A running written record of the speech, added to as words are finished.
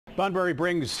Bunbury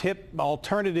brings hip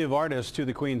alternative artists to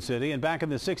the Queen City, and back in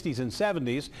the 60s and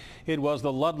 70s, it was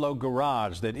the Ludlow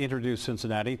Garage that introduced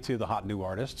Cincinnati to the hot new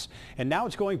artists, and now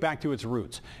it's going back to its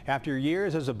roots. After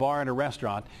years as a bar and a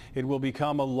restaurant, it will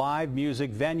become a live music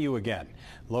venue again.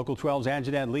 Local 12's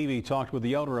Angenette Levy talked with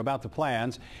the owner about the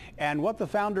plans and what the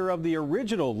founder of the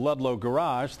original Ludlow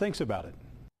Garage thinks about it.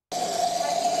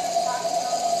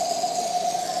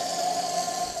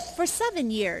 For 7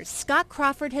 years, Scott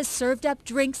Crawford has served up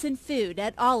drinks and food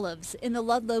at Olive's in the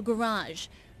Ludlow Garage.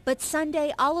 But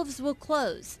Sunday, Olive's will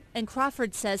close, and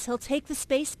Crawford says he'll take the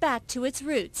space back to its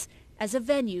roots as a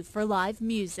venue for live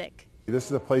music. This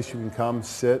is a place you can come,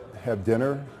 sit, have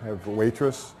dinner, have a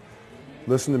waitress,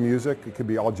 listen to music. It could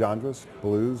be all genres,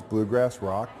 blues, bluegrass,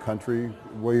 rock, country.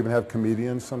 We'll even have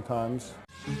comedians sometimes.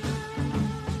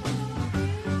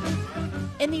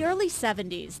 In the early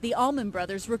 70s, the Allman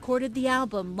Brothers recorded the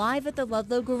album live at the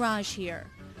Ludlow Garage here.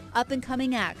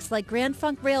 Up-and-coming acts like Grand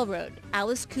Funk Railroad,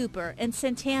 Alice Cooper, and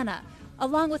Santana,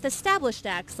 along with established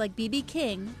acts like B.B.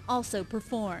 King, also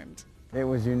performed. It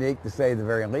was unique to say the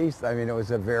very least. I mean, it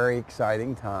was a very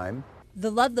exciting time.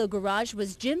 The Ludlow Garage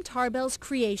was Jim Tarbell's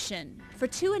creation. For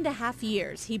 2.5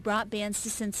 years, he brought bands to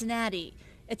Cincinnati.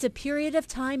 It's a period of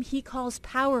time he calls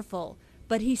powerful,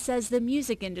 but he says the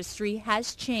music industry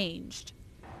has changed.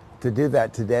 To do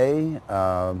that today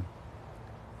on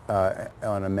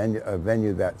a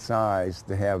venue that size,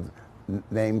 to have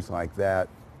names like that,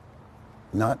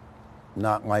 not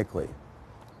likely.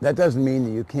 That doesn't mean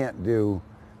that you can't do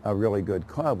a really good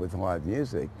club with live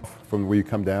music. From where you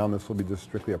come down, this will be just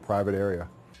strictly a private area.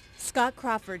 Scott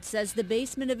Crawford says the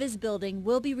basement of his building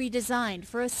will be redesigned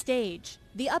for a stage.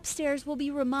 The upstairs will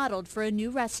be remodeled for a new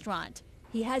restaurant.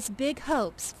 He has big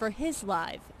hopes for his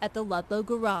live at the Ludlow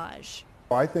Garage.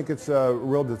 I think it's a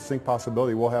real distinct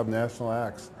possibility. We'll have national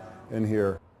acts in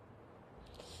here.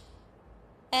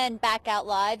 And back out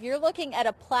live, you're looking at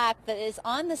a plaque that is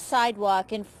on the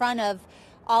sidewalk in front of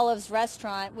Olive's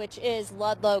restaurant, which is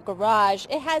Ludlow Garage.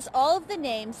 It has all of the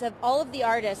names of all of the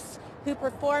artists who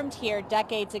performed here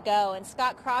decades ago. And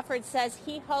Scott Crawford says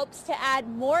he hopes to add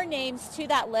more names to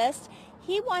that list.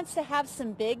 He wants to have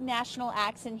some big national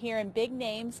acts in here and big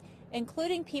names,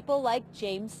 including people like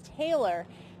James Taylor.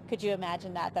 Could you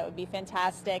imagine that? That would be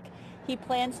fantastic. He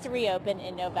plans to reopen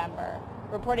in November.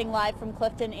 Reporting live from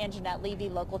Clifton, Angenette Levy,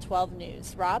 Local 12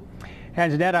 News. Rob?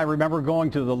 Angenette, I remember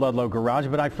going to the Ludlow Garage,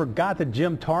 but I forgot that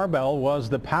Jim Tarbell was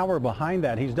the power behind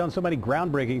that. He's done so many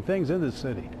groundbreaking things in this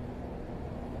city.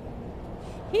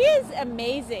 He is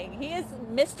amazing. He is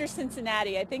Mr.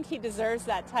 Cincinnati. I think he deserves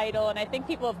that title, and I think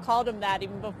people have called him that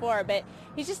even before, but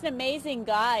he's just an amazing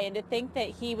guy, and to think that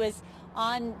he was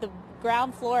on the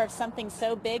ground floor of something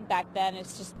so big back then,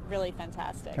 it's just really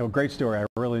fantastic. Oh, great story. I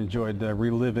really enjoyed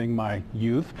reliving my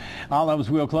youth. Olive's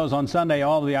will close on Sunday.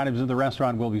 All of the items in the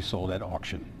restaurant will be sold at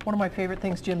auction. One of my favorite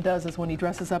things Jim does is when he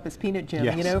dresses up as Peanut Jim,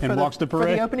 yes, you know, and walks the parade.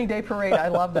 For the opening day parade. I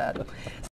love that.